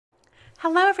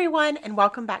Hello everyone and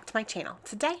welcome back to my channel.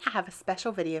 Today I have a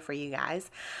special video for you guys.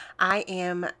 I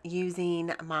am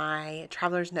using my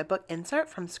Traveler's Notebook insert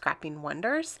from Scrapping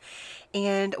Wonders,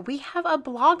 and we have a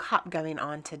blog hop going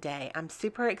on today. I'm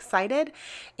super excited,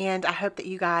 and I hope that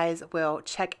you guys will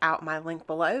check out my link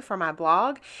below for my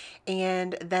blog,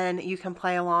 and then you can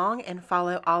play along and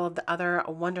follow all of the other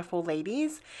wonderful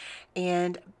ladies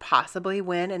and possibly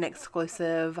win an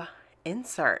exclusive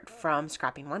insert from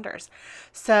Scrapping Wonders.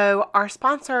 So our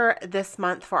sponsor this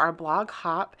month for our blog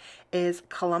hop is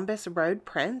Columbus Road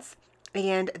Prints,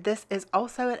 and this is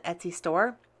also an Etsy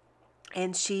store,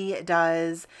 and she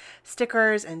does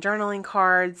stickers and journaling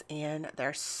cards, and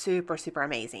they're super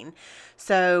amazing.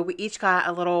 So we each got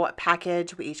a little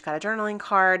package. We each got a journaling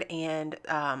card and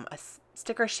a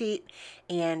sticker sheet,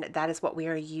 and that is what we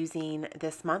are using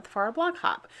this month for our blog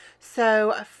hop.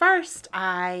 So first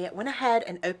I went ahead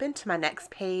and opened to my next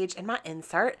page in my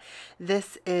insert.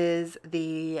 This is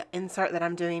the insert that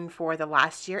I'm doing for the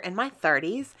last year in my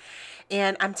 30s,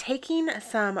 and I'm taking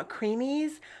some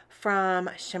creamies from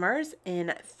Shimmers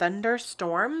in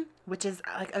Thunderstorm, which is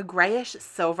like a grayish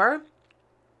silver.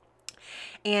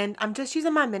 And I'm just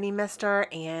using my mini mister,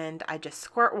 and I just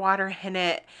squirt water in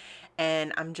it,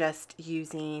 and I'm just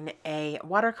using a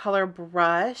watercolor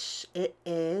brush. It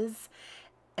is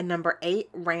a number 8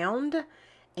 round,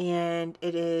 and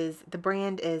the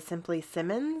brand is Simply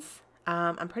Simmons.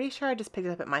 I'm pretty sure I just picked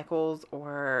it up at Michael's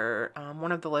or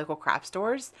one of the local craft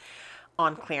stores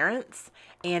on clearance,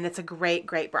 and it's a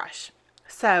great brush.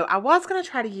 So I was going to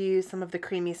try to use some of the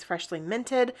Creamies Freshly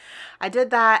Minted. I did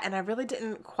that, and I really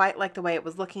didn't quite like the way it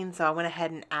was looking, so I went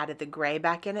ahead and added the gray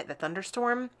back in it, the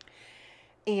Thunderstorm.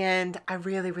 And I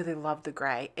really love the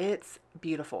gray. It's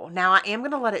beautiful. Now I am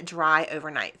going to let it dry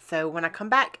overnight. So when I come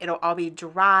back, it'll all be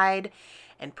dried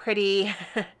and pretty.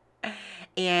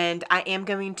 And I am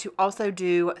going to also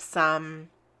do some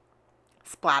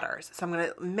splatters. So I'm going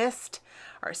to mist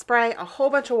or spray a whole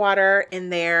bunch of water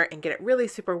in there and get it really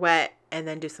super wet, and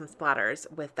then do some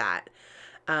splatters with that.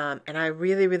 And I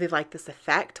really like this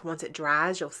effect. Once it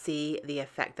dries, you'll see the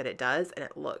effect that it does, and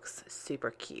it looks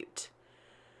super cute.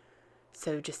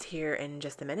 So just here in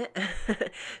just a minute.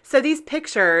 So these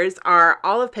pictures are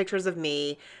all of pictures of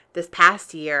me this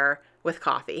past year with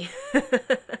coffee.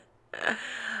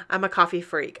 I'm a coffee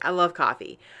freak. I love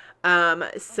coffee.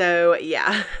 So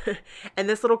yeah. And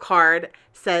this little card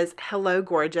says, "Hello,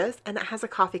 gorgeous," and it has a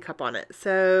coffee cup on it.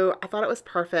 So I thought it was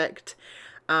perfect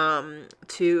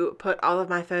to put all of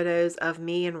my photos of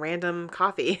me and random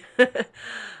coffee.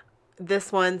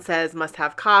 This one says "must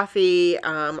have coffee."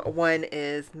 One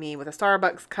is me with a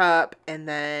Starbucks cup, and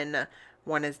then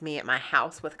one is me at my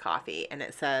house with coffee, and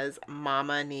it says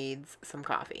 "Mama needs some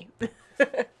coffee."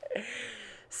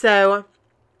 So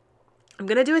I'm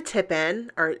going to do a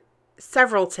tip-in, or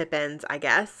several tip-ins, I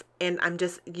guess, and I'm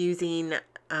just using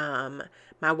my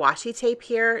washi tape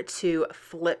here to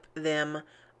flip them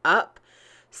up.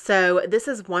 So this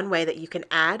is one way that you can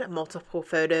add multiple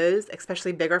photos,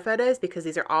 especially bigger photos, because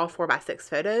these are all 4x6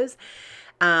 photos.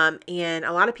 And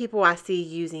a lot of people I see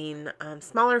using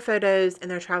smaller photos in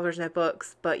their traveler's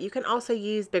notebooks, but you can also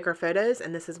use bigger photos,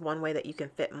 and this is one way that you can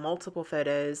fit multiple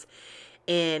photos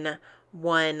in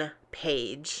one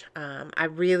page. I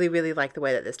really like the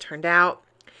way that this turned out,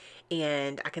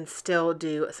 and I can still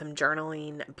do some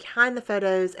journaling behind the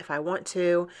photos if I want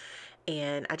to.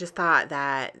 And I just thought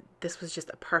that this was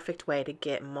just a perfect way to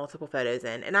get multiple photos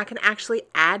in. And I can actually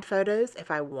add photos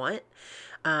if I want.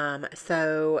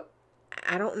 So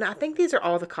I don't know. I think these are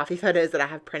all the coffee photos that I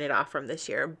have printed off from this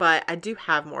year. But I do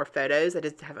have more photos. I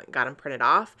just haven't got them printed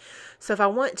off. So if I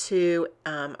want to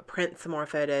print some more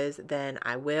photos, then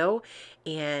I will.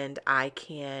 And I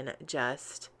can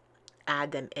just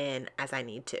add them in as I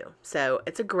need to. So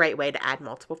it's a great way to add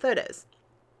multiple photos.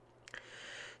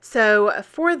 So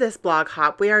for this blog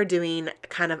hop, we are doing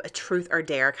kind of a truth or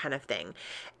dare kind of thing.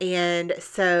 And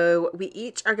so we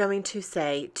each are going to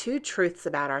say 2 truths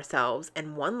about ourselves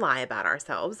and 1 lie about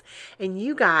ourselves. And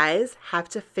you guys have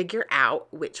to figure out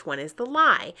which one is the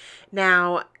lie.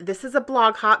 Now, this is a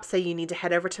blog hop, so you need to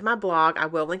head over to my blog. I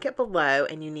will link it below,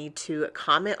 and you need to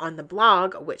comment on the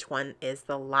blog which one is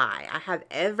the lie. I have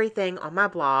everything on my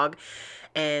blog,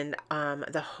 and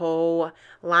the whole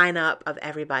lineup of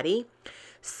everybody.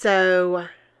 So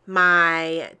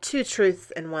my 2 truths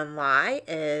and 1 lie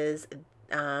is,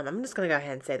 I'm just going to go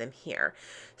ahead and say them here.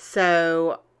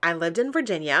 So I lived in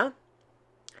Virginia.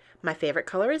 My favorite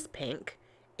color is pink.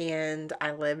 And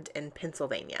I lived in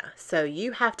Pennsylvania. So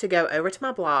you have to go over to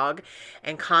my blog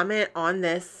and comment on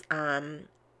this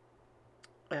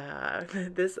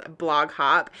this blog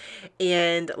hop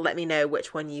and let me know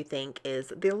which one you think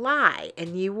is the lie,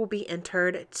 and you will be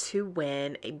entered to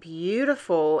win a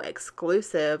beautiful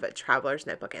exclusive Traveler's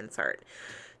Notebook insert.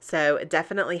 So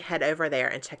definitely head over there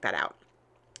and check that out.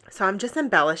 So I'm just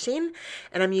embellishing,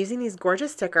 and I'm using these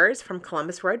gorgeous stickers from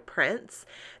Columbus Road Prints.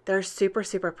 They're super,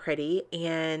 super pretty,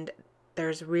 and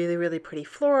there's really, really pretty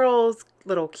florals,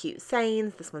 little cute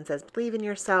sayings. This one says, "Believe in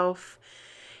yourself."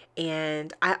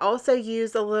 And I also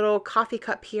used a little coffee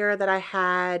cup here that I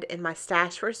had in my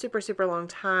stash for a super, super long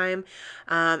time.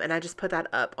 And I just put that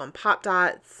up on Pop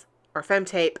Dots or foam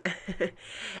tape.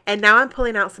 And now I'm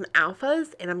pulling out some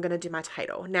alphas, and I'm going to do my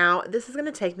title. Now, this is going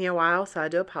to take me a while, so I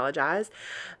do apologize.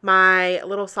 My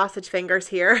little sausage fingers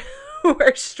here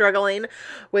were struggling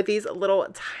with these little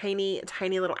tiny,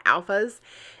 tiny little alphas.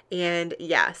 And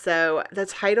yeah, so the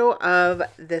title of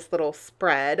this little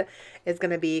spread is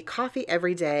going to be Coffee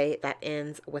Every Day That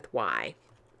Ends with Y.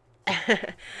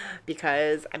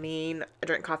 Because, I mean, I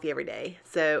drink coffee every day.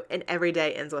 So, and every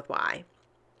day ends with Y.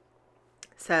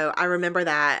 So I remember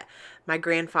that my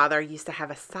grandfather used to have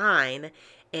a sign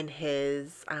in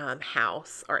his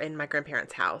house, or in my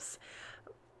grandparents' house,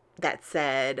 that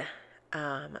said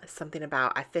something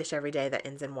about "I fish every day that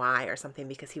ends in Y" or something,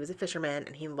 because he was a fisherman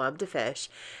and he loved to fish.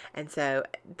 And so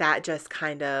that just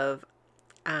kind of,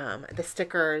 the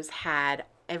stickers had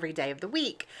every day of the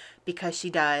week, because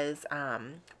she does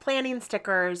planning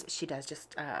stickers. She does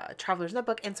just Traveler's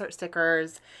Notebook insert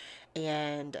stickers.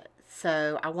 And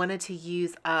so I wanted to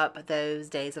use up those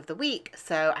days of the week.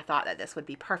 So I thought that this would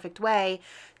be a perfect way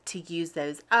to use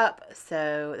those up.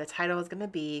 So the title is going to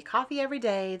be Coffee Every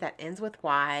Day That Ends with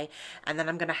Y. And then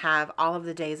I'm going to have all of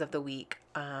the days of the week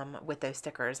with those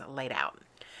stickers laid out.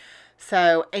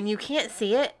 So, and you can't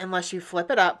see it unless you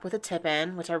flip it up with a tip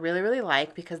in, which I really, really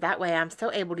like, because that way I'm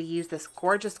still able to use this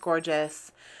gorgeous,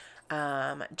 gorgeous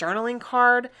journaling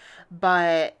card,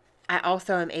 but I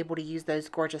also am able to use those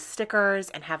gorgeous stickers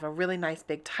and have a really nice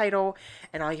big title,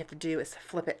 and all you have to do is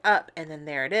flip it up, and then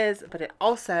there it is. But it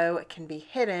also can be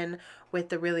hidden with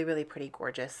the really, really pretty,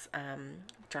 gorgeous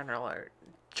journaling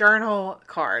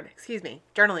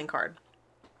card.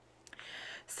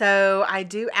 So I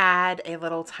do add a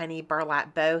little tiny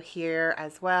burlap bow here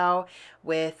as well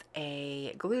with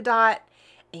a glue dot,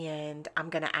 and I'm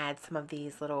going to add some of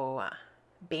these little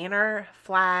banner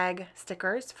flag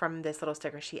stickers from this little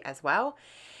sticker sheet as well.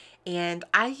 And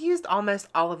I used almost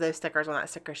all of those stickers on that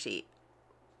sticker sheet.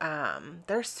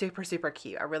 They're super, super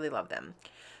cute. I really love them.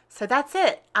 So that's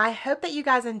it. I hope that you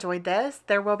guys enjoyed this.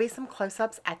 There will be some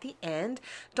close-ups at the end.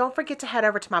 Don't forget to head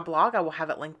over to my blog. I will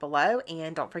have it linked below.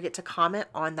 And don't forget to comment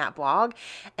on that blog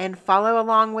and follow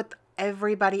along with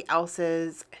everybody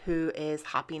else's who is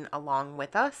hopping along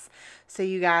with us, so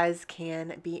you guys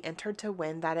can be entered to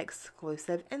win that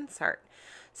exclusive insert.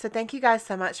 So thank you guys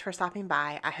so much for stopping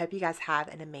by. I hope you guys have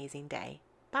an amazing day.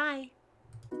 Bye.